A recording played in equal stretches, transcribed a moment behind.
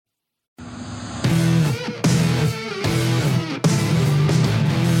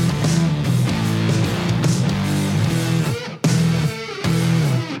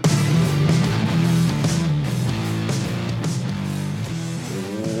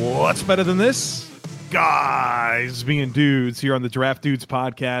What's better than this? Guys being dudes here on the Draft Dudes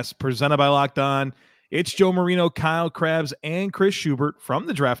podcast presented by Locked On. It's Joe Marino, Kyle Krabs, and Chris Schubert from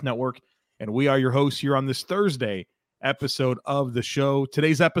the Draft Network, and we are your hosts here on this Thursday episode of the show.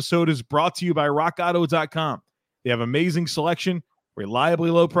 Today's episode is brought to you by RockAuto.com. They have amazing selection, reliably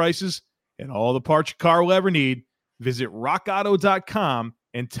low prices, and all the parts your car will ever need. Visit RockAuto.com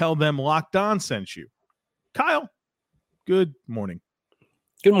and tell them Locked On sent you. Kyle, good morning.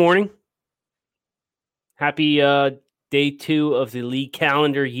 Good morning. Happy day 2 of the league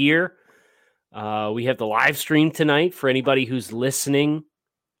calendar year. We have the live stream tonight for anybody who's listening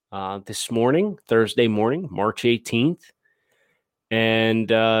this morning, Thursday morning, March 18th. And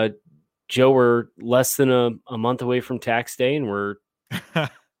Joe, we're less than a month away from tax day, and we're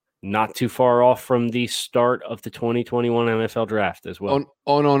not too far off from the start of the 2021 NFL draft as well.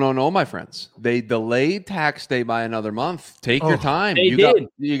 No, my friends. They delayed tax day by another month. Take your time.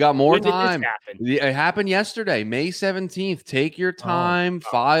 You got more when time. Did this happen? It happened yesterday, May 17th. Take your time,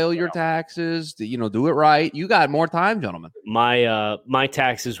 file your taxes, do it right. You got more time, gentlemen. My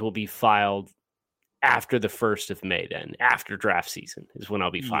taxes will be filed after the 1st of May, then after draft season is when I'll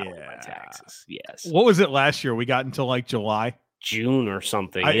be filing my taxes. Yes. What was it last year? We got until like July? June or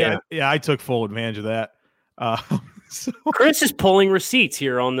something. I took full advantage of that. So. Chris is pulling receipts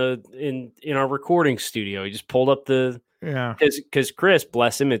here in our recording studio. He just pulled up because Chris,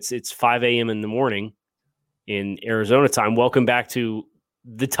 bless him, it's 5 a.m. in the morning in Arizona time. Welcome back to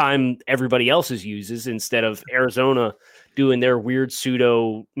the time everybody else's uses instead of Arizona doing their weird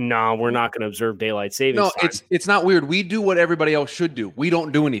pseudo. No, we're not going to observe daylight savings time. It's not weird. We do what everybody else should do. We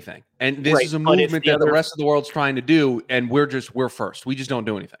don't do anything, and this is a movement that the rest of the world's trying to do, and we're first. We just don't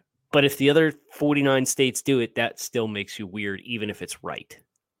do anything. But if the other 49 states do it, that still makes you weird, even if it's right.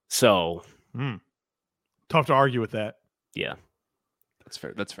 So, tough to argue with that. Yeah, That's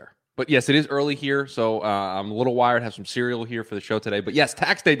fair. But yes, it is early here, so I'm a little wired. Have some cereal here for the show today. But yes,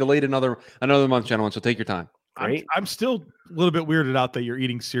 tax day delayed another month, gentlemen. So take your time. I'm still a little bit weirded out that you're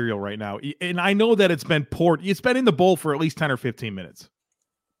eating cereal right now. And I know that it's been poured. It's been in the bowl for at least 10 or 15 minutes.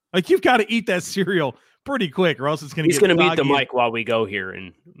 Like, you've got to eat that cereal pretty quick or else it's going to get He's going to mute the mic while we go here.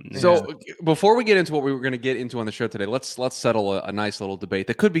 So before we get into what we were going to get into on the show today, let's settle a nice little debate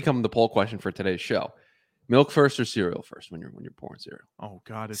that could become the poll question for today's show. Milk first or cereal first when you're pouring cereal? Oh,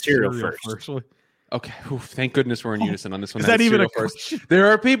 God. It's cereal first. Okay. Oof, thank goodness we're in unison on this one. Is that even a question? There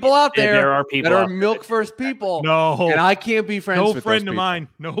are people out there, that are milk first people. No. And I can't be friends with those people.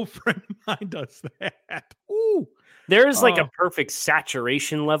 No friend of mine does that. Ooh. There's like a perfect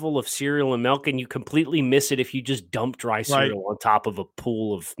saturation level of cereal and milk, and you completely miss it if you just dump dry cereal on top of a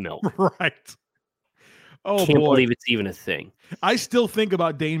pool of milk. Right. Oh, Can't believe it's even a thing. I still think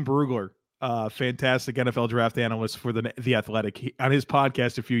about Dane Brugler. Fantastic NFL draft analyst for the Athletic. On his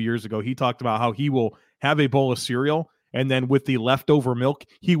podcast a few years ago, he talked about how he will have a bowl of cereal, and then with the leftover milk,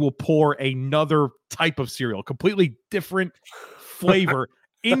 he will pour another type of cereal, completely different flavor,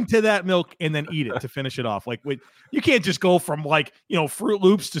 into that milk, and then eat it to finish it off. Like, you can't just go from Fruit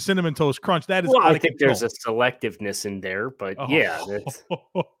Loops to Cinnamon Toast Crunch. That is I think there's a selectiveness in there, but that's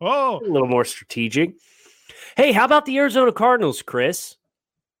a little more strategic. Hey, how about the Arizona Cardinals, Chris?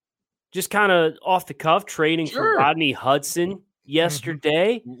 Just kind of off the cuff, trading for Rodney Hudson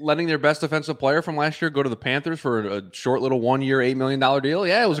yesterday. Letting their best defensive player from last year go to the Panthers for a short little 1-year, $8 million deal.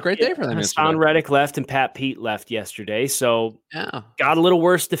 Yeah, it was a great day for them. Hassan Reddick left and Pat Pete left yesterday. So got a little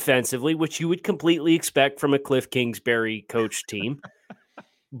worse defensively, which you would completely expect from a Cliff Kingsbury coach team.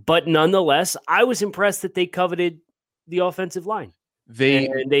 But nonetheless, I was impressed that they coveted the offensive line. They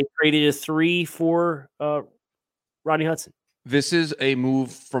traded a 3 for Rodney Hudson. This is a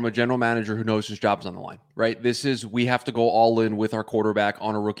move from a general manager who knows his job's on the line, right? We have to go all in with our quarterback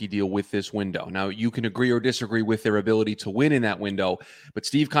on a rookie deal with this window. Now, you can agree or disagree with their ability to win in that window, but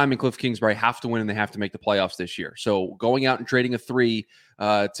Steve Keim and Cliff Kingsbury have to win and they have to make the playoffs this year. So going out and trading a 3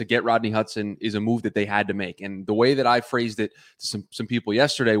 to get Rodney Hudson is a move that they had to make. And the way that I phrased it to some people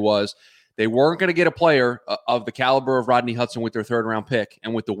yesterday was they weren't going to get a player of the caliber of Rodney Hudson with their 3rd-round pick.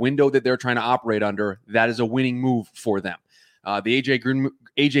 And with the window that they're trying to operate under, that is a winning move for them. The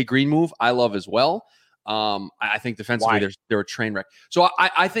AJ Green move, I love as well. I think defensively they're a train wreck. So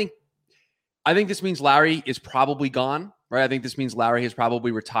I think this means Larry is probably gone, right? I think this means Larry has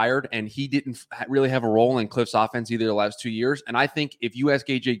probably retired, and he didn't really have a role in Cliff's offense either the last 2 years. And I think if you ask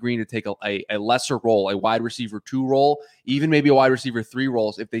AJ Green to take a lesser role, a wide receiver 2 role, even maybe a wide receiver 3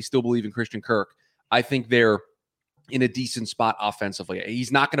 roles, if they still believe in Christian Kirk, I think they're in a decent spot offensively.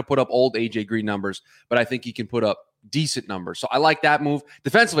 He's not going to put up old AJ Green numbers, but I think he can put up decent numbers. So I like that move.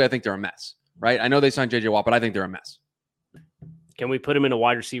 Defensively, I think they're a mess, right? I know they signed JJ Watt, but I think they're a mess. Can we put him in a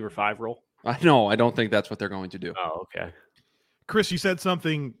wide receiver 5 role? I don't think that's what they're going to do. Oh, okay. Chris, you said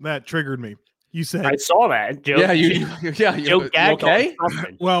something that triggered me. You said, I saw that. Joe, you okay?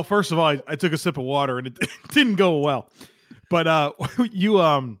 Well, first of all, I took a sip of water and it didn't go well. But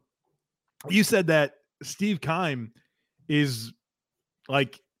you said that Steve Keim is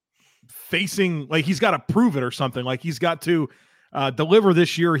like facing, like he's got to prove it or something. Like he's got to deliver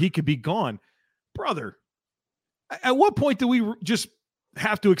this year. He could be gone. Brother, at what point do we just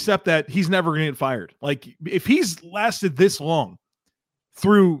have to accept that he's never going to get fired? Like if he's lasted this long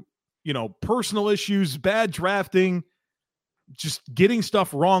through, personal issues, bad drafting, just getting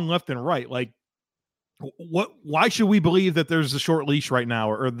stuff wrong left and right, like why should we believe that there's a short leash right now,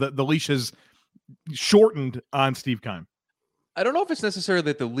 or the leash is shortened on Steve Keim? I don't know if it's necessarily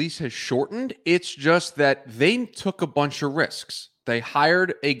that the leash has shortened. It's just that they took a bunch of risks. They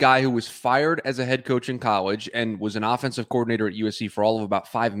hired a guy who was fired as a head coach in college and was an offensive coordinator at USC for all of about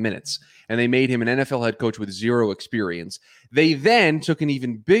 5 minutes. And they made him an NFL head coach with 0 experience. They then took an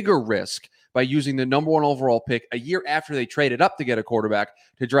even bigger risk by using the number 1 overall pick a year after they traded up to get a quarterback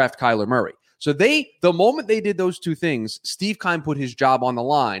to draft Kyler Murray. So the moment they did those two things, Steve Keim put his job on the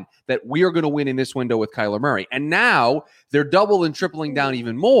line that we are going to win in this window with Kyler Murray. And now they're double and tripling down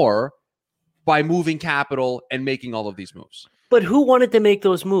even more by moving capital and making all of these moves. But who wanted to make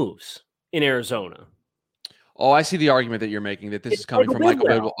those moves in Arizona? Oh, I see the argument that you're making that this is coming from Michael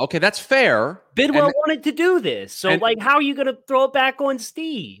Bidwell. Okay, that's fair. Bidwell wanted to do this. So, how are you going to throw it back on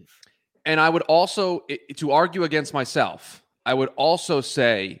Steve? And I would also, to argue against myself, I would also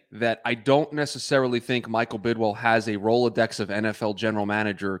say that I don't necessarily think Michael Bidwell has a Rolodex of NFL general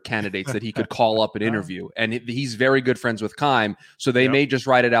manager candidates that he could call up and interview. And he's very good friends with Keim, so they may just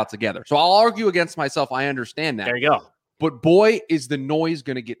write it out together. So I'll argue against myself. I understand that. There you go. But boy, is the noise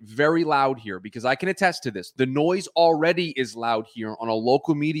going to get very loud here, because I can attest to this. The noise already is loud here on a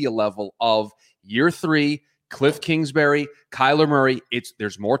local media level of year 3, Cliff Kingsbury, Kyler Murray.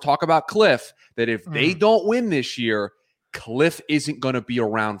 There's more talk about Cliff, that if they don't win this year, Cliff isn't going to be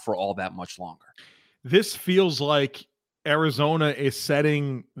around for all that much longer. This feels like Arizona is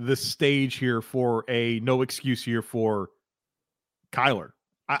setting the stage here for a no excuse year for Kyler.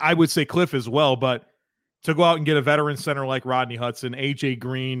 I would say Cliff as well, but to go out and get a veteran center like Rodney Hudson, AJ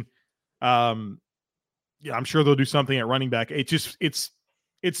Green, I'm sure they'll do something at running back. It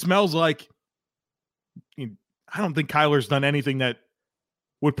smells like, I don't think Kyler's done anything that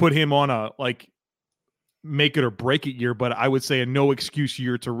would put him on a make it or break it year, but I would say a no excuse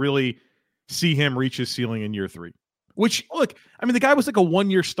year to really see him reach his ceiling in year 3. Which, look, the guy was like a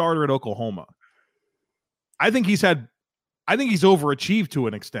 1-year starter at Oklahoma. I think he's overachieved to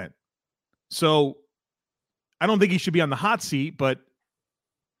an extent. So I don't think he should be on the hot seat, but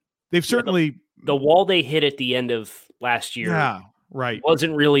they've certainly... The wall they hit at the end of last year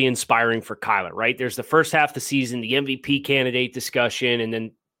wasn't really inspiring for Kyler, right? There's the first half of the season, the MVP candidate discussion, and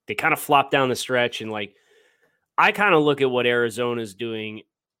then they kind of flop down the stretch. And I kind of look at what Arizona's doing,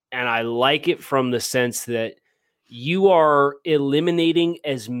 and I like it from the sense that you are eliminating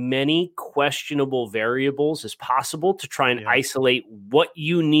as many questionable variables as possible to try and isolate what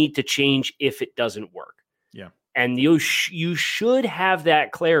you need to change if it doesn't work. Yeah. And you should have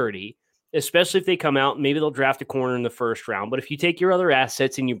that clarity, especially if they come out, maybe they'll draft a corner in the first round. But if you take your other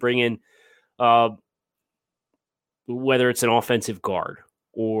assets and you bring in, whether it's an offensive guard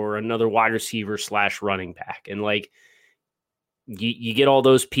or another wide receiver / running back, and you get all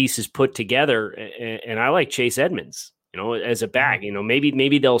those pieces put together. And I like Chase Edmonds, as a back,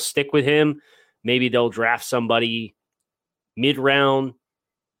 maybe they'll stick with him. Maybe they'll draft somebody mid-round.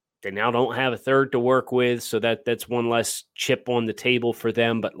 They now don't have a third to work with, so that's one less chip on the table for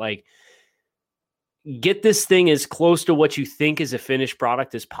them. But get this thing as close to what you think is a finished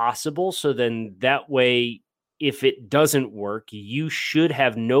product as possible. So then that way, if it doesn't work, you should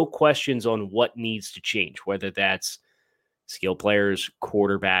have no questions on what needs to change, whether that's skill players,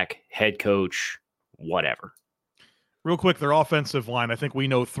 quarterback, head coach, whatever. Real quick, their offensive line, I think we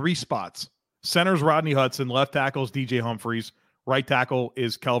know 3 spots. Center's Rodney Hudson, left tackle's DJ Humphries, right tackle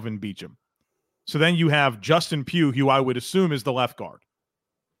is Kelvin Beachum. So then you have Justin Pugh, who I would assume is the left guard.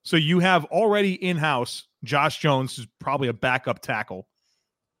 So you have already in-house Josh Jones, who's probably a backup tackle.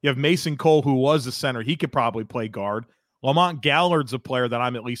 You have Mason Cole, who was the center. He could probably play guard. Lamont Gallard's a player that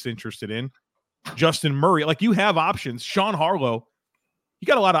I'm at least interested in. Justin Murray. You have options. Sean Harlow. You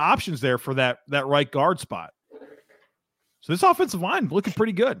got a lot of options there for that right guard spot. So this offensive line looking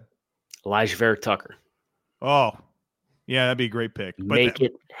pretty good. Elijah Vera Tucker. Oh, yeah, that'd be a great pick. Make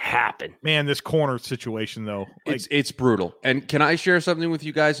it happen. Man, this corner situation, though. It's brutal. And can I share something with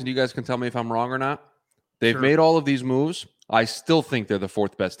you guys, and you guys can tell me if I'm wrong or not? They've made all of these moves. I still think they're the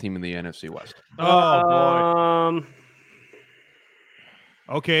fourth best team in the NFC West. Oh, boy.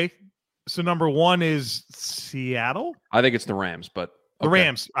 Okay. So number 1 is Seattle? I think it's the Rams, but the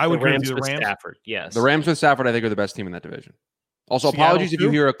Rams. I would agree with you. The Rams. Stafford, yes. The Rams with Stafford, I think, are the best team in that division. Also, Seattle apologies if you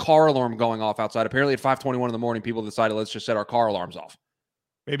too? hear a car alarm going off outside. Apparently, at 5:21 in the morning, people decided let's just set our car alarms off.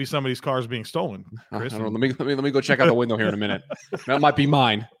 Maybe somebody's car is being stolen. Chris. I don't know. Let me go check out the window here in a minute. That might be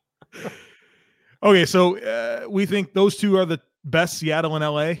mine. Okay, so we think those two are the best, Seattle and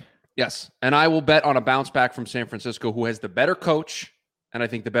LA. Yes, and I will bet on a bounce back from San Francisco, who has the better coach and I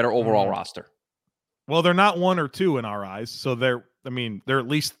think the better overall roster. Well, they're not 1 or 2 in our eyes, so they're at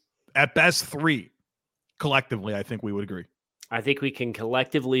least at best 3 collectively. I think we would agree. I think we can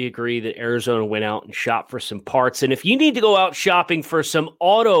collectively agree that Arizona went out and shopped for some parts. And if you need to go out shopping for some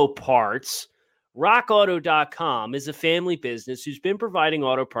auto parts, RockAuto.com is a family business who's been providing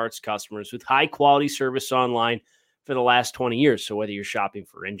auto parts customers with high-quality service online for the last 20 years. So whether you're shopping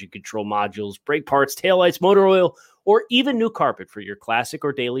for engine control modules, brake parts, taillights, motor oil, or even new carpet for your classic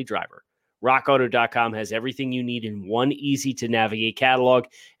or daily driver, RockAuto.com has everything you need in one easy-to-navigate catalog,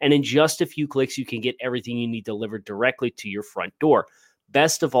 and in just a few clicks, you can get everything you need delivered directly to your front door.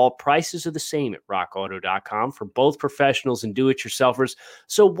 Best of all, prices are the same at RockAuto.com for both professionals and do-it-yourselfers,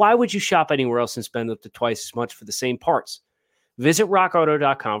 so why would you shop anywhere else and spend up to twice as much for the same parts? Visit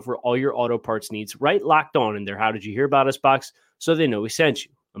RockAuto.com for all your auto parts needs, right locked on in their How Did You Hear About Us box so they know we sent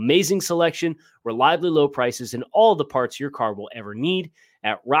you. Amazing selection, reliably low prices, and all the parts your car will ever need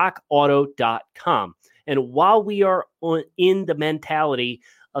at rockauto.com. And while we are in the mentality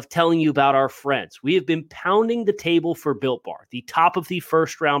of telling you about our friends, we have been pounding the table for Built Bar, the top of the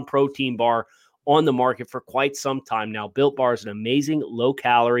first-round protein bar on the market for quite some time now. Built Bar is an amazing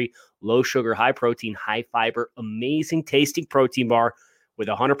low-calorie, low-sugar, high-protein, high-fiber, amazing-tasting protein bar with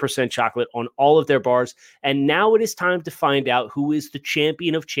 100% chocolate on all of their bars. And now it is time to find out who is the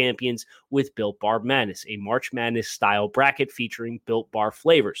champion of champions with Built Bar Madness, a March Madness-style bracket featuring Built Bar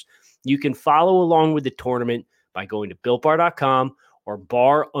flavors. You can follow along with the tournament by going to BuiltBar.com or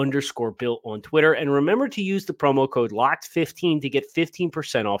bar_built on Twitter. And remember to use the promo code LOCKED15 to get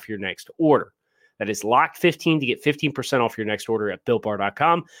 15% off your next order. That is LOCKED15 to get 15% off your next order at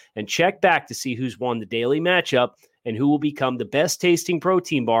BuiltBar.com. And check back to see who's won the daily matchup and who will become the best tasting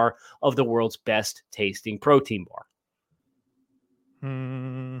protein bar of the world's best tasting protein bar.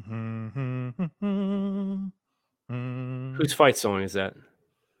 Whose fight song is that?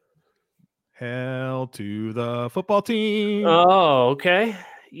 Hell to the football team. Oh, okay.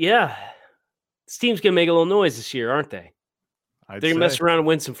 Yeah. This team's going to make a little noise this year, aren't they? They're going to mess around and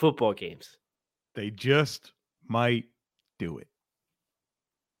win some football games. They just might do it.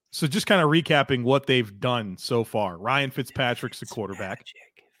 So just kind of recapping what they've done so far. Ryan Fitzpatrick's the quarterback.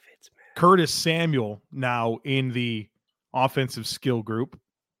 Curtis Samuel now in the offensive skill group.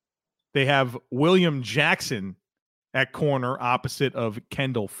 They have William Jackson at corner opposite of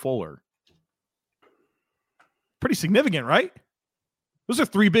Kendall Fuller. Pretty significant, right? Those are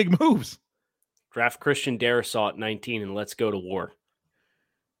 3 big moves. Draft Christian Darrisaw at 19 and let's go to war.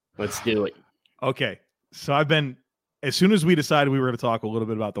 Let's do it. Okay. So as soon as we decided we were going to talk a little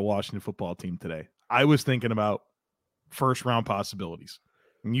bit about the Washington football team today, I was thinking about first round possibilities.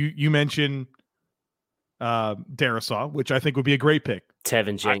 And you mentioned Darrisaw, which I think would be a great pick.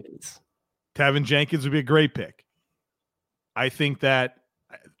 Tevin Jenkins. Tevin Jenkins would be a great pick. I think that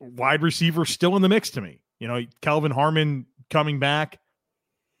wide receiver still in the mix to me. You know, Kelvin Harmon coming back.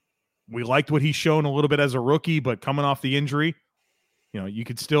 We liked what he's shown a little bit as a rookie, but coming off the injury, you know, you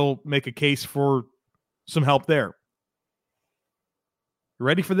could still make a case for some help there. You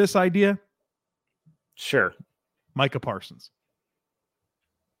ready for this idea? Sure. Micah Parsons.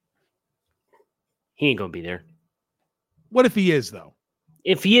 He ain't going to be there. What if he is, though?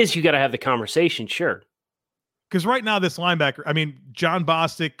 If he is, you got to have the conversation, sure. Because right now, this linebacker, I mean, John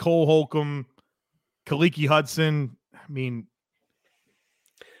Bostic, Cole Holcomb, Kaliki Hudson,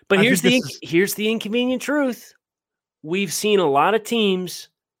 But here's the inconvenient truth. We've seen a lot of teams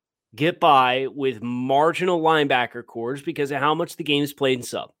get by with marginal linebacker cores because of how much the game is played in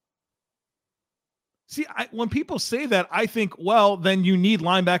sub. See, when people say that, I think, well, then you need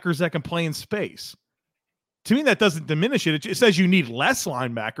linebackers that can play in space. To me, that doesn't diminish it. It says you need less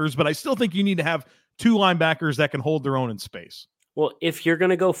linebackers, but I still think you need to have 2 linebackers that can hold their own in space. Well, if you're going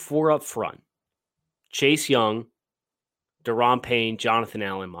to go 4 up front, Chase Young, Daron Payne, Jonathan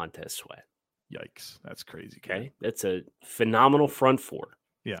Allen, Montez Sweat. Yikes. That's crazy. Okay. That's a phenomenal front 4.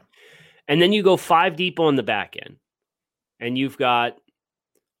 Yeah. And then you go 5 deep on the back end. And you've got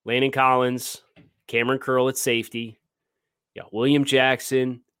Landon Collins, Cameron Curl at safety. Yeah, William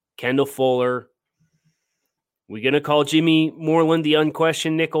Jackson, Kendall Fuller, We going to call Jimmy Moreland the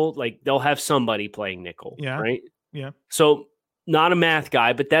unquestioned nickel? Like, they'll have somebody playing nickel, right? Yeah. So, not a math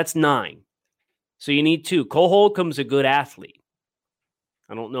guy, but that's 9. So, you need 2. Cole Holcomb's a good athlete.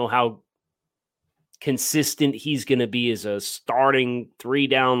 I don't know how consistent he's going to be as a starting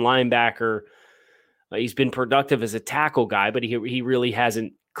 3-down linebacker. He's been productive as a tackle guy, but he really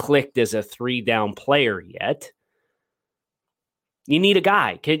hasn't clicked as a 3-down player yet. You need a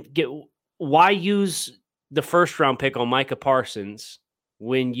guy. Why use the first-round pick on Micah Parsons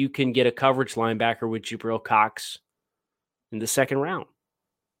when you can get a coverage linebacker with Jabril Cox in the second round?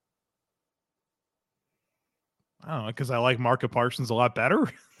 I don't know, because I like Micah Parsons a lot better.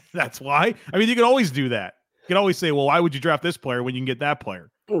 That's why. I mean, you can always do that. You can always say, well, why would you draft this player when you can get that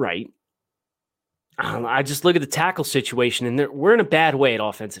player? Right. I just look at the tackle situation, and we're in a bad way at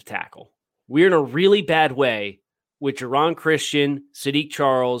offensive tackle. We're in a really bad way with Jerron Christian, Sadiq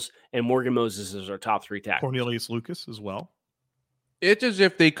Charles, and Morgan Moses as our top 3 tackles. Cornelius Lucas as well. It's as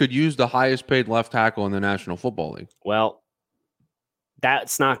if they could use the highest paid left tackle in the National Football League. Well,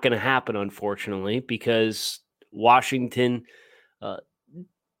 that's not going to happen, unfortunately, because Washington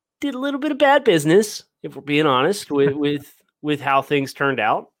did a little bit of bad business, if we're being honest, with how things turned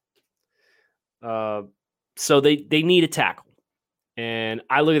out. So they need a tackle. And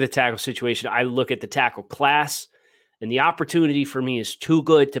I look at the tackle situation. I look at the tackle class, and the opportunity for me is too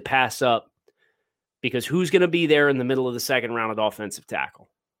good to pass up, because who's going to be there in the middle of the second round at offensive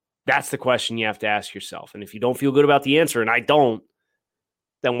tackle? That's the question you have to ask yourself. And if you don't feel good about the answer, and I don't,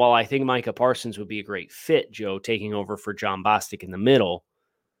 then while I think Micah Parsons would be a great fit, Joe, taking over for John Bostic in the middle.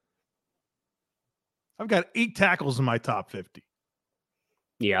 I've got 8 tackles in my top 50.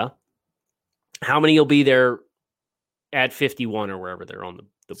 Yeah. How many will be there at 51 or wherever they're on the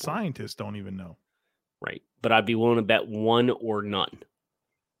board? Scientists don't even know. Right. But I'd be willing to bet 1 or none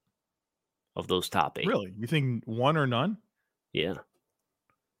of those top 8. Really? You think 1 or none? Yeah.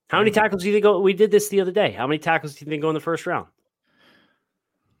 How many tackles do you think go? We did this the other day. How many tackles do you think go in the first round?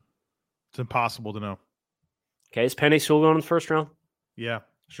 It's impossible to know. Okay. Is Penei Sewell going in the first round? Yeah.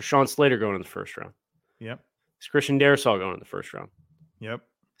 Is Rashawn Slater going in the first round? Yep. Is Christian Darrisaw going in the first round? Yep.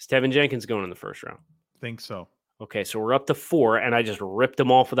 Is Tevin Jenkins going in the first round? Think so. Okay, so we're up to 4, and I just ripped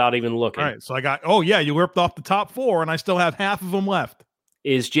them off without even looking. All right, so I got, you ripped off the top 4, and I still have half of them left.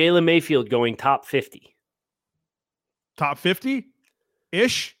 Is Jalen Mayfield going top 50? Top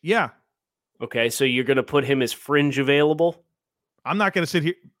 50-ish? Yeah. Okay, so you're going to put him as fringe available? I'm not going to sit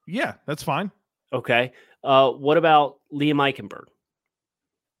here. Yeah, that's fine. Okay. What about Liam Eichenberg?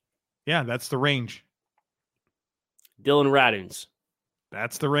 Yeah, that's the range. Dylan Raduns.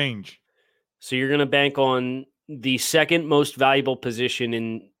 That's the range. So you're going to bank on the second most valuable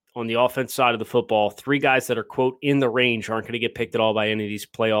position on the offense side of the football. 3 guys that are, quote, in the range aren't going to get picked at all by any of these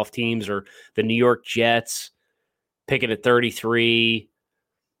playoff teams, or the New York Jets picking at 33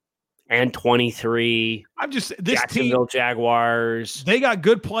 and 23. Jacksonville Jaguars. They got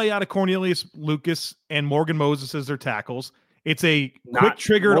good play out of Cornelius Lucas and Morgan Moses as their tackles. It's a quick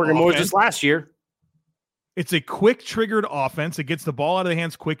triggered Morgan offense. Moses last year. It's a quick triggered offense. It gets the ball out of the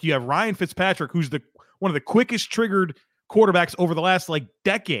hands quick. You have Ryan Fitzpatrick, who's one of the quickest triggered quarterbacks over the last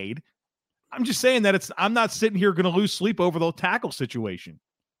decade. I'm just saying that I'm not sitting here going to lose sleep over the tackle situation.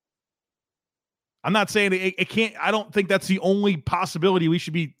 I'm not saying it can't. I don't think that's the only possibility we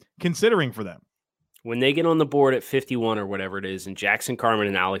should be considering for them. When they get on the board at 51 or whatever it is, and Jackson Carman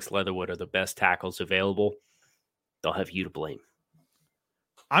and Alex Leatherwood are the best tackles available, they'll have you to blame.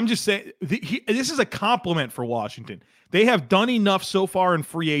 I'm just saying this is a compliment for Washington. They have done enough so far in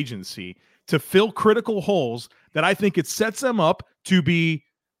free agency to fill critical holes that I think it sets them up to be,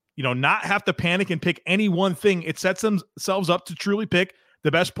 not have to panic and pick any one thing. It sets themselves up to truly pick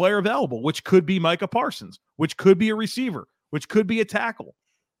the best player available, which could be Micah Parsons, which could be a receiver, which could be a tackle.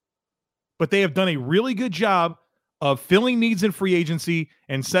 But they have done a really good job of filling needs in free agency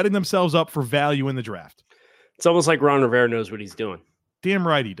and setting themselves up for value in the draft. It's almost like Ron Rivera knows what he's doing. Damn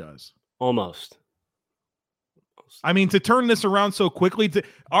right he does. Almost. I mean, to turn this around so quickly,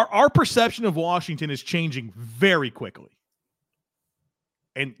 our perception of Washington is changing very quickly.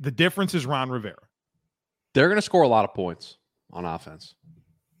 And the difference is Ron Rivera. They're going to score a lot of points on offense.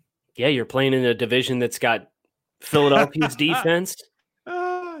 Yeah, you're playing in a division that's got Philadelphia's defense.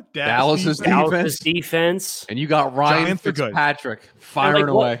 Dallas's defense. And you got Ryan Fitzpatrick firing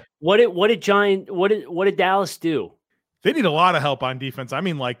away. What did Dallas do? They need a lot of help on defense. I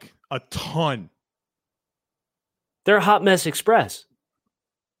mean, a ton. They're a hot mess express.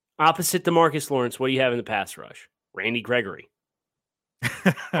 Opposite DeMarcus Lawrence, what do you have in the pass rush? Randy Gregory.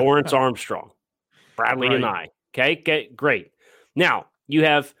 Lawrence Armstrong. Bradley and I. Okay, great. Now, you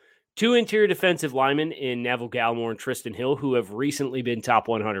have 2 interior defensive linemen in Neville Gallimore and Tristan Hill, who have recently been top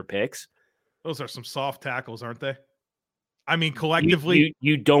 100 picks. Those are some soft tackles, aren't they? I mean, collectively.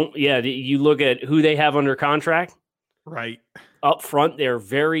 You don't, you look at who they have under contract. Right. Up front,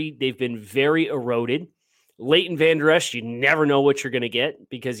 they've been very eroded. Leighton Vander Esch, you never know what you're going to get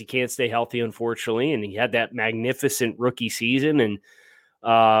because he can't stay healthy, unfortunately. And he had that magnificent rookie season and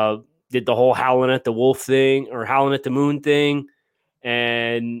did the whole howling at the wolf thing or howling at the moon thing.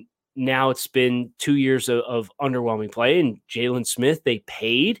 And now it's been 2 years of underwhelming play. And Jalen Smith, they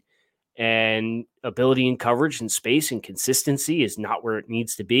paid, and ability and coverage and space and consistency is not where it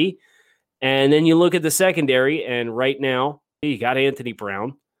needs to be. And then you look at the secondary, and right now you got Anthony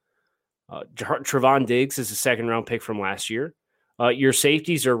Brown. Trevon Diggs is a second-round pick from last year. Your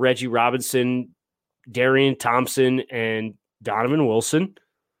safeties are Reggie Robinson, Darian Thompson, and Donovan Wilson.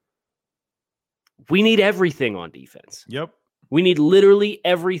 We need everything on defense. Yep. We need literally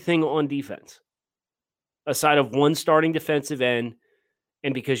everything on defense, aside of one starting defensive end.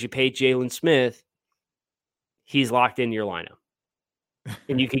 And because you paid Jalen Smith, he's locked into your lineup.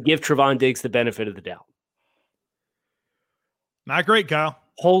 And you could give Trevon Diggs the benefit of the doubt. Not great, Kyle.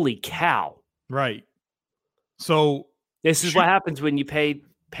 Holy cow. Right. So this is what happens when you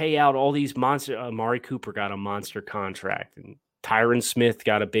pay out all these monster. Amari Cooper got a monster contract, and Tyron Smith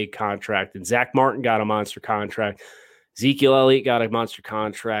got a big contract, and Zach Martin got a monster contract. Ezekiel Elliott got a monster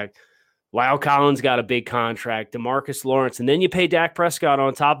contract. Lyle Collins got a big contract. DeMarcus Lawrence. And then you pay Dak Prescott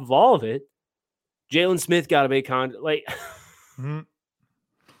on top of all of it. Jalen Smith got a big contract.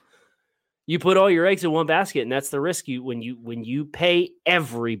 You put all your eggs in one basket, and that's the risk. When you pay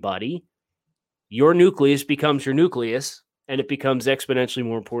everybody, your nucleus becomes your nucleus, and it becomes exponentially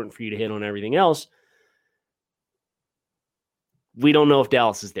more important for you to hit on everything else. We don't know if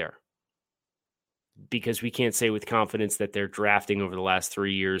Dallas is there because we can't say with confidence that their drafting over the last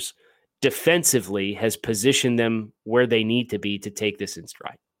 3 years defensively has positioned them where they need to be to take this in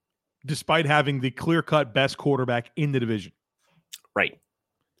stride. Despite having the clear-cut best quarterback in the division. Right.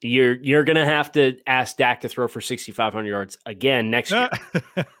 You're going to have to ask Dak to throw for 6,500 yards again next year.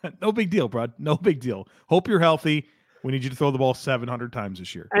 No big deal, bro. No big deal. Hope you're healthy. We need you to throw the ball 700 times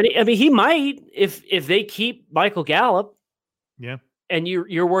this year. I mean, he might if they keep Michael Gallup. Yeah. And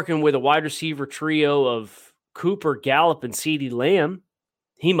you're working with a wide receiver trio of Cooper, Gallup, and CeeDee Lamb.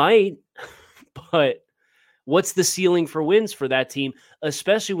 He might. But what's the ceiling for wins for that team,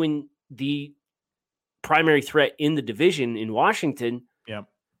 especially when the primary threat in the division in Washington? Yeah.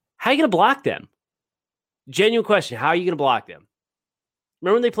 How are you going to block them? Genuine question. How are you going to block them?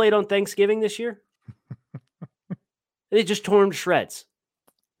 Remember when they played on Thanksgiving this year? They just tore them to shreds.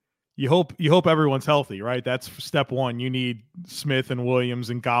 You hope everyone's healthy, right? That's step one. You need Smith and Williams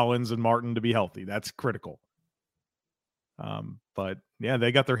and Collins and Martin to be healthy. That's critical. But yeah,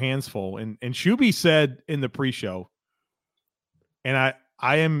 they got their hands full. And Shuby said in the pre-show, and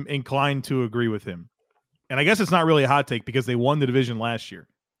I am inclined to agree with him. And I guess it's not really a hot take because they won the division last year.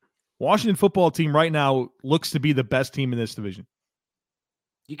 Washington football team right now looks to be the best team in this division.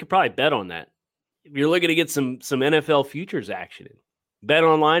 You could probably bet on that. If you're looking to get some NFL futures action in. Bet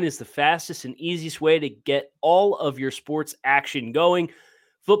Online is the fastest and easiest way to get all of your sports action going.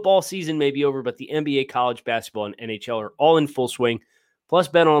 Football season may be over, but the NBA, college basketball, and NHL are all in full swing. Plus,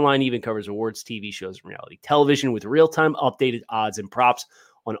 Bet Online even covers awards, TV shows, and reality television with real-time updated odds and props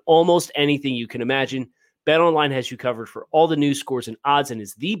on almost anything you can imagine. Bet Online has you covered for all the news, scores, and odds, and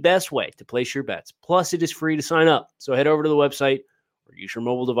is the best way to place your bets. Plus, it is free to sign up. So head over to the website or use your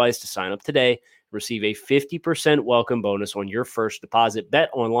mobile device to sign up today. Receive a 50% welcome bonus on your first deposit. Bet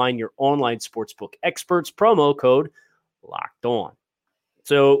Online, your online sportsbook experts. Promo code Locked On.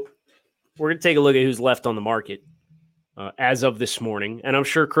 So we're going to take a look at who's left on the market as of this morning. And I'm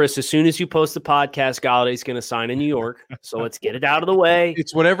sure, Chris, as soon as you post the podcast, Galladay's going to sign in New York. So let's get it out of the way.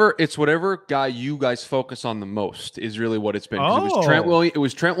 It's whatever guy you guys focus on the most is really what it's been. It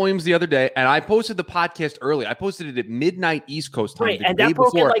was Trent Williams the other day, and I posted the podcast early. I posted it at midnight East Coast time. Right, and that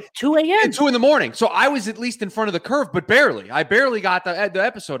broke at like 2 a.m. At 2 in the morning. So I was at least in front of the curve, but barely. I barely got the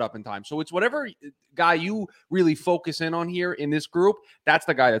episode up in time. So it's whatever guy you really focus in on here in this group, that's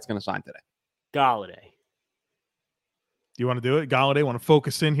the guy that's going to sign today. Galladay. Do you want to do it? Galladay, want to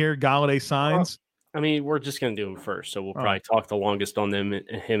focus in here? Galladay signs? I mean, we're just going to do him first. So we'll probably talk the longest on him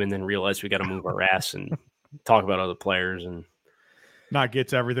and then realize we got to move our ass and talk about other players and not get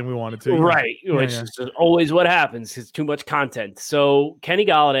to everything we wanted to. Right. Yeah, which is always what happens. It's too much content. So Kenny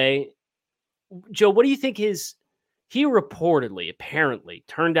Galladay, Joe, what do you think he apparently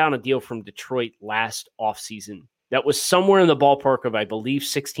turned down a deal from Detroit last offseason that was somewhere in the ballpark of, I believe,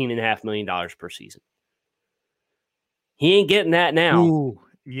 $16.5 million per season. He ain't getting that now. Ooh,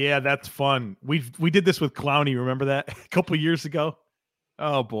 Yeah, that's fun. We did this with Clowney. Remember that a couple of years ago?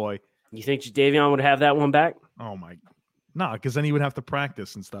 Oh boy. You think Davion would have that one back? Oh my, no, because then he would have to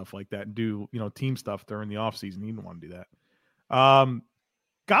practice and stuff like that and do team stuff during the offseason. He didn't want to do that.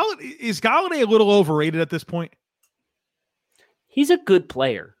 Is Golladay a little overrated at this point? He's a good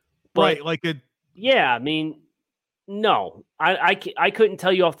player, but right? Yeah, I mean, no, I couldn't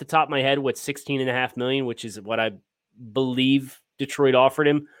tell you off the top of my head what $16.5 million, which is what I believe Detroit offered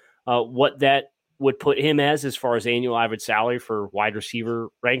him, what that would put him as far as annual average salary for wide receiver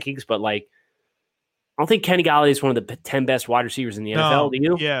rankings. But I don't think Kenny Golladay is one of the 10 best wide receivers in the NFL. Do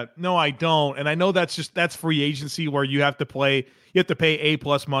you? Yeah, no, I don't. And I know that's free agency where you have to pay A+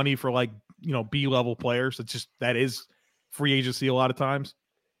 money for B level players. That is free agency a lot of times.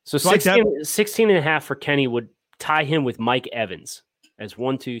 So 16.5 for Kenny would tie him with Mike Evans as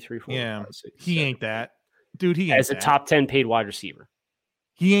 1, 2, 3, 4. Yeah, 5, 6, he 7, ain't that dude. He ain't as a top 10 paid wide receiver.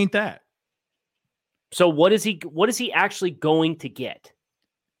 He ain't that. So what is he actually going to get?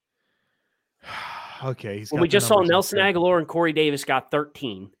 Okay, we just saw Nelson Aguilar and Corey Davis got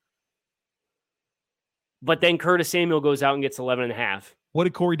 13, but then Curtis Samuel goes out and gets 11.5. What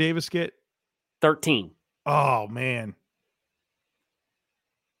did Corey Davis get? 13. Oh man,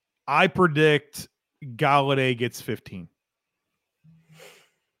 I predict Golladay gets 15.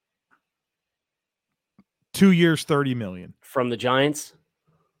 2 years, $30 million from the Giants.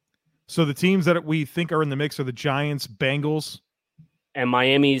 So the teams that we think are in the mix are the Giants, Bengals, and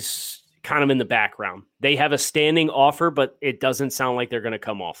Miami's kind of in the background. They have a standing offer, but it doesn't sound like they're going to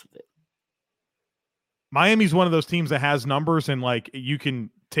come off of it. Miami's one of those teams that has numbers and you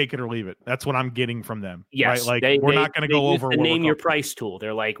can take it or leave it. That's what I'm getting from them. Yes, right? We're not going to go over the name your price tool.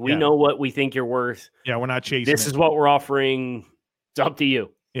 They're like, we know what we think you're worth. Yeah, we're not chasing. This is what we're offering. It's up to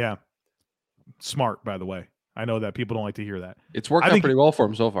you. Yeah, smart. By the way, I know that people don't like to hear that. It's worked out pretty well for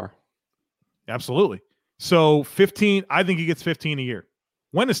him so far. Absolutely. So 15. I think he gets 15 a year.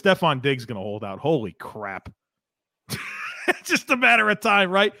 When is Stephon Diggs going to hold out? Holy crap! It's just a matter of time,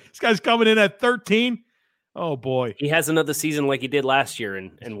 right? This guy's coming in at 13. Oh boy, he has another season like he did last year,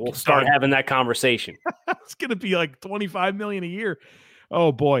 and we'll start having that conversation. It's going to be like $25 million a year.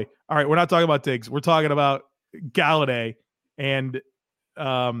 Oh boy! All right, we're not talking about Diggs. We're talking about Golladay, and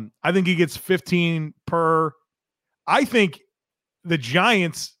I think he gets 15 per. I think the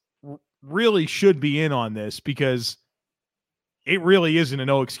Giants really should be in on this because it really isn't a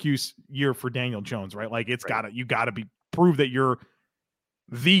no excuse year for Daniel Jones, right? You got to prove that you're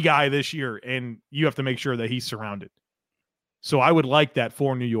the guy this year, and you have to make sure that he's surrounded. So I would like that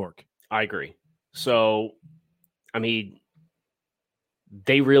for New York. I agree. So, I mean,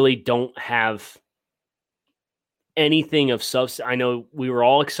 they really don't have anything of substance. I know we were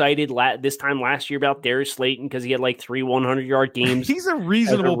all excited this time last year about Darius Slayton because he had 3 100-yard games. He's a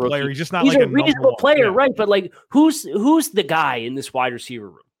reasonable player. He's just not a reasonable player, yeah. Right? But who's the guy in this wide receiver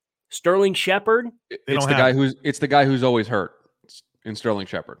room? Sterling Shepard. It's the guy who's always hurt in Sterling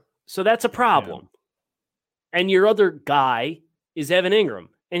Shepard. So that's a problem. Yeah. And your other guy is Evan Ingram,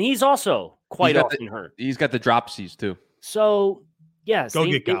 and he's also quite often hurt. He's got the dropsies too. So. Yes,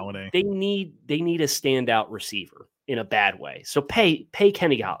 get Golladay. They need a standout receiver in a bad way. So pay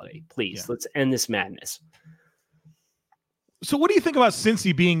Kenny Golladay, please. Yeah. Let's end this madness. So what do you think about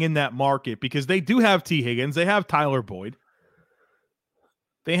Cincy being in that market? Because they do have T. Higgins, they have Tyler Boyd,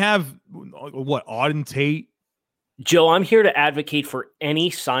 they have Auden Tate. Joe, I'm here to advocate for any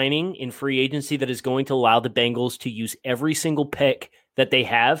signing in free agency that is going to allow the Bengals to use every single pick that they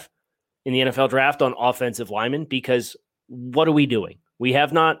have in the NFL draft on offensive linemen, because what are we doing? We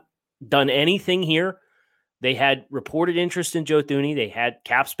have not done anything here. They had reported interest in Joe Thuney. They had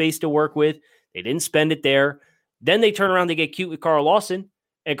cap space to work with. They didn't spend it there. Then they turn around, they get cute with Carl Lawson,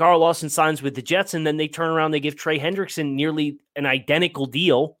 and Carl Lawson signs with the Jets, and then they turn around, they give Trey Hendrickson nearly an identical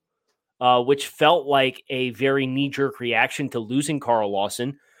deal, which felt like a very knee-jerk reaction to losing Carl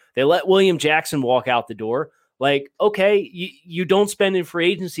Lawson. They let William Jackson walk out the door. Okay, you don't spend in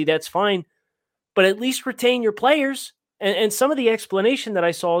free agency, that's fine, but at least retain your players. And some of the explanation that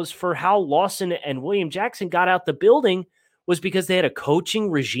I saw is for how Lawson and William Jackson got out the building was because they had a coaching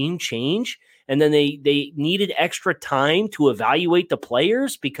regime change, and then they needed extra time to evaluate the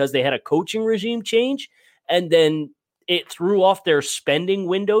players because they had a coaching regime change, and then it threw off their spending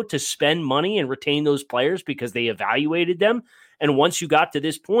window to spend money and retain those players because they evaluated them. And once you got to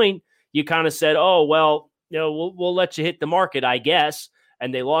this point, you kind of said, oh, well, we'll let you hit the market, I guess.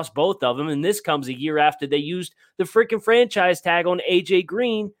 And they lost both of them. And this comes a year after they used the freaking franchise tag on AJ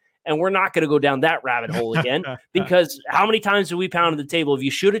Green. And we're not going to go down that rabbit hole again, because how many times have we pounded the table? If you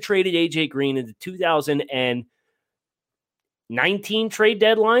should have traded AJ Green in the 2019 19 trade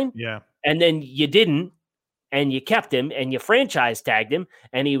deadline. Yeah. And then you didn't, and you kept him, and you franchise tagged him,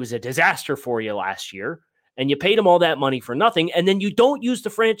 and he was a disaster for you last year, and you paid him all that money for nothing, and then you don't use the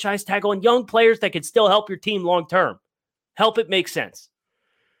franchise tag on young players that could still help your team long term. Help it make sense.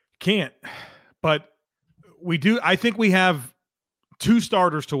 Can't, but we do. I think we have 2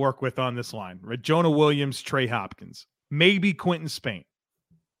 starters to work with on this line, right? Jonah Williams, Trey Hopkins, maybe Quentin Spain.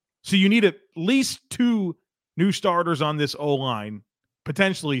 So you need at least 2 new starters on this O-line,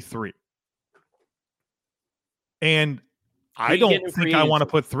 potentially 3. And I don't think I want to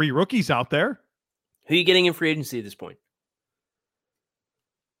put 3 rookies out there. Who are you getting in free agency at this point?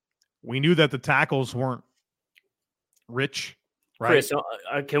 We knew that the tackles weren't rich, right? Chris,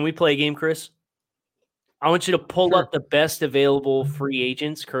 can we play a game, Chris? I want you to pull up the best available free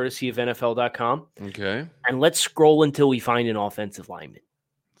agents, courtesy of NFL.com. Okay. And let's scroll until we find an offensive lineman.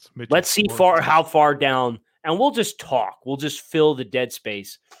 Let's see how far down, and we'll just talk. We'll just fill the dead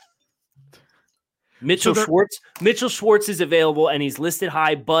space. Mitchell Schwartz is available, and he's listed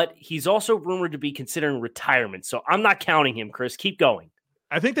high, but he's also rumored to be considering retirement. So I'm not counting him, Chris. Keep going.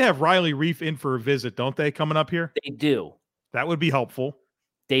 I think they have Riley Reef in for a visit, don't they, coming up here? They do. That would be helpful.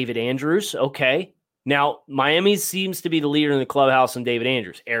 David Andrews, okay. Now, Miami seems to be the leader in the clubhouse in David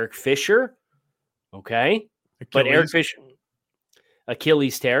Andrews. Eric Fisher, okay. But Eric Fisher,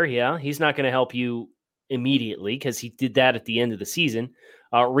 Achilles tear, yeah. He's not going to help you immediately because he did that at the end of the season.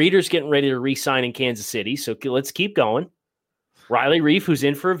 Reader's getting ready to re-sign in Kansas City, so let's keep going. Riley Reef, who's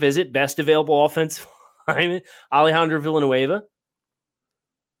in for a visit, best available offensive lineman, Alejandro Villanueva.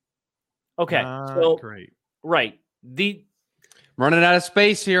 Okay, so great. Right. Running out of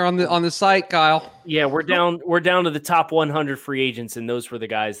space here on the site, Kyle. Yeah, we're down to the top 100 free agents, and those were the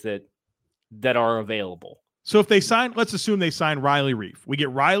guys that are available. So if they sign, let's assume they sign Riley Reef. We get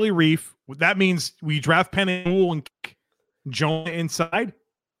Riley Reef. That means we draft Penny and Jonah inside.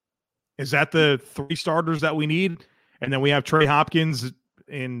 Is that the 3 starters that we need? And then we have Trey Hopkins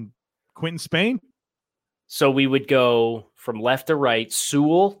and Quentin Spain. So we would go from left to right: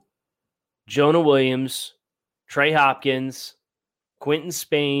 Sewell, Jonah Williams, Trey Hopkins, Quentin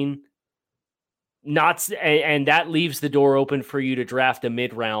Spain. And that leaves the door open for you to draft a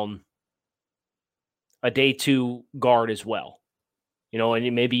mid-round, a day 2 guard as well.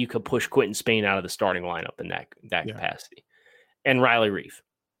 And maybe you could push Quentin Spain out of the starting lineup in that capacity. And Riley Reef.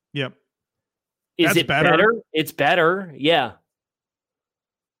 Yep. Is it better? It's better. Yeah.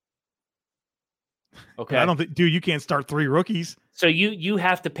 Okay. I don't think, dude, you can't start 3 rookies. So you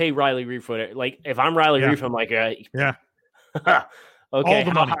have to pay Riley Reef for it. Like if I'm Riley Reef, I'm like, yeah. Okay.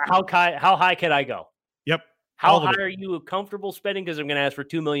 How high can I go? Yep. How high are you comfortable spending? Because I'm going to ask for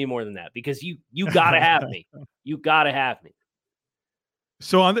 $2 million more than that. Because you got to have me. You got to have me.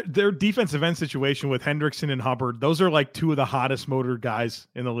 So on their defensive end situation with Hendrickson and Hubbard, those are like 2 of the hottest motor guys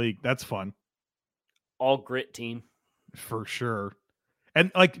in the league. That's fun. All grit team. For sure.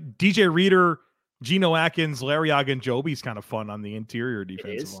 And like DJ Reader, Geno Atkins, Larry Ogunjobi's kind of fun on the interior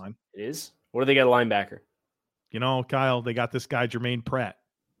defensive line. It is. What do they got a linebacker? Kyle, they got this guy, Jermaine Pratt.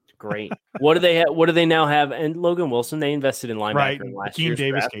 Great. What do they have? What do they now have? And Logan Wilson, they invested in linebacker in last year's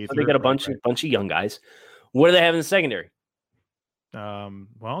Davis draft. So they got a bunch of young guys. What do they have in the secondary? Trey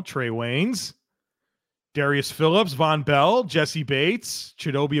Waynes, Darius Phillips, Von Bell, Jesse Bates,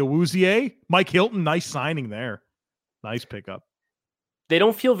 Chidobe Awuzie, Mike Hilton. Nice signing there. Nice pickup. They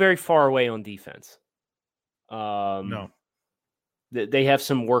don't feel very far away on defense. No. They have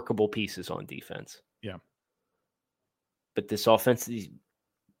some workable pieces on defense. Yeah. But this offense,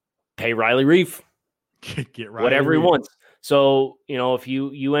 pay Riley Reef. Get Riley whatever Reef. He wants. So, if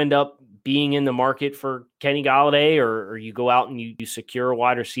you end up being in the market for Kenny Golladay or you go out and you secure a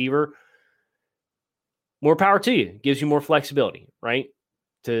wide receiver, more power to you. It gives you more flexibility, right?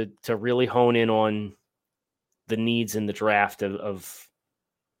 To really hone in on the needs in the draft of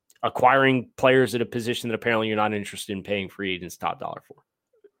acquiring players at a position that apparently you're not interested in paying free agents top dollar for.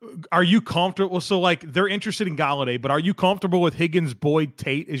 Are you comfortable? So, like, they're interested in Golladay, but are you comfortable with Higgins, Boyd,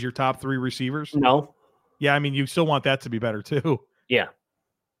 Tate as your top 3 receivers? No. Yeah, I mean, you still want that to be better too. Yeah.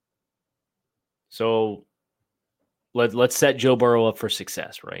 So let's set Joe Burrow up for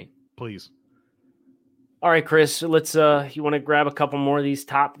success, right? Please. All right, Chris, let's you want to grab a couple more of these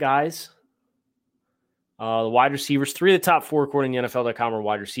top guys? The wide receivers, 3 of the top 4 according to NFL.com are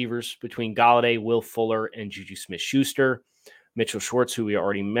wide receivers between Golladay, Will Fuller, and Juju Smith-Schuster. Mitchell Schwartz, who we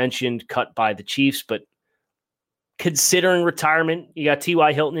already mentioned, cut by the Chiefs, but considering retirement, you got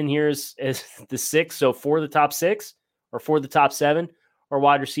T.Y. Hilton in here as the 6th. So 4 of the top 6 or 4 of the top 7 are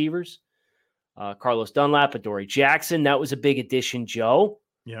wide receivers. Carlos Dunlap, Adoree Jackson. That was a big addition, Joe.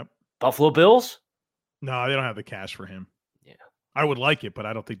 Yep. Buffalo Bills? No, they don't have the cash for him. Yeah. I would like it, but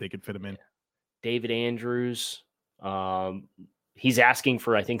I don't think they could fit him in. David Andrews. He's asking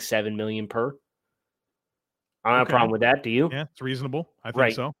for, I think, $7 million per. I don't have a problem with that. Do you? Yeah, it's reasonable. I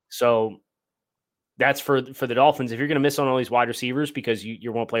think so. So that's for the Dolphins. If you're going to miss on all these wide receivers because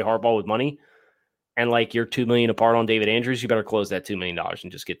you won't play hardball with money, and like you're $2 million apart on David Andrews, you better close that $2 million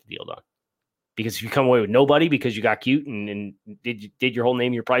and just get the deal done. Because if you come away with nobody because you got cute and did your whole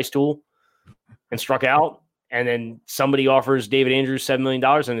name your price tool and struck out, and then somebody offers David Andrews $7 million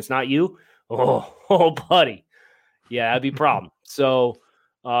and it's not you, oh, buddy. Yeah, that'd be a problem. So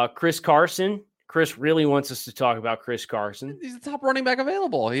Chris Carson. Chris really wants us to talk about Chris Carson. He's the top running back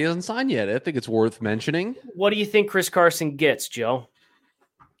available. He hasn't signed yet. I think it's worth mentioning. What do you think Chris Carson gets, Joe?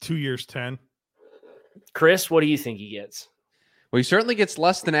 2 years, 10. Chris, what do you think he gets? Well, he certainly gets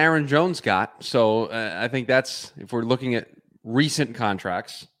less than Aaron Jones got. So I think that's, if we're looking at recent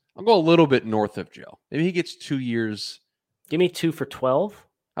contracts, I'll go a little bit north of Joe. Maybe he gets 2 years. Give me 2 for 12.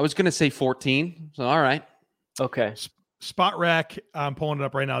 I was going to say 14. So, all right. Okay. Spot Rack, I'm pulling it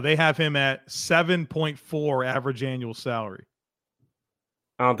up right now. They have him at 7.4 average annual salary.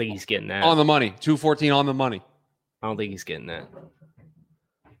 I don't think he's getting that. On the money. 214 on the money. I don't think he's getting that.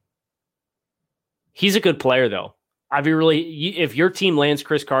 He's a good player, though. I'd be really, if your team lands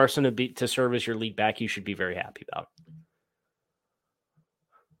Chris Carson to serve as your lead back, you should be very happy about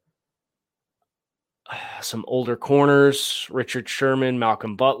it. Some older corners: Richard Sherman,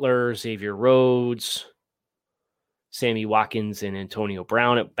 Malcolm Butler, Xavier Rhodes, Sammy Watkins, and Antonio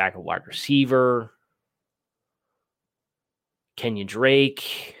Brown at back of wide receiver. Kenyon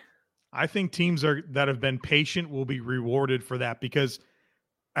Drake. I think teams that have been patient will be rewarded for that, because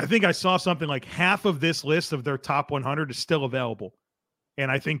I think I saw something like half of this list of their top 100 is still available.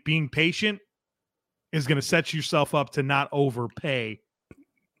 And I think being patient is going to set yourself up to not overpay.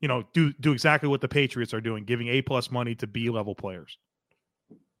 You know, do exactly what the Patriots are doing, giving A+ money to B-level players.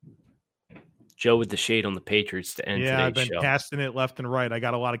 Joe with the shade on the Patriots to end today's show. Yeah, I've been casting it left and right. I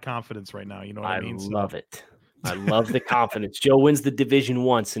got a lot of confidence right now. You know what I mean? I love it. I love the confidence. Joe wins the division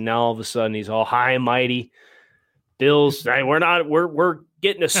once, and now all of a sudden he's all high and mighty. Bills, we're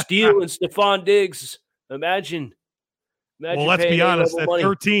getting a steal and Stephon Diggs. Imagine. Well, let's be honest. At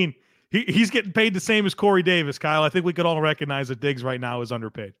 13, he's getting paid the same as Corey Davis, Kyle. I think we could all recognize that Diggs right now is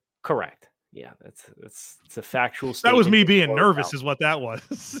underpaid. Correct. Yeah, it's a factual statement. That was me being nervous is what that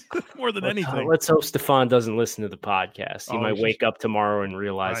was. More than anything. Let's hope Stephon doesn't listen to the podcast. He might wake up tomorrow and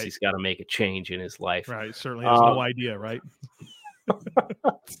realize he's got to make a change in his life. Right. Certainly has no idea, right?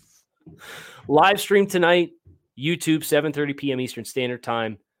 Live stream tonight, YouTube, 7:30 p.m. Eastern Standard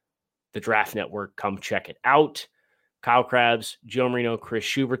Time. The Draft Network. Come check it out. Kyle Krabs, Joe Marino, Chris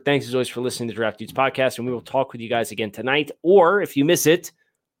Schubert. Thanks as always for listening to the Draft Dudes podcast, and we will talk with you guys again tonight. Or if you miss it,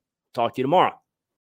 talk to you tomorrow.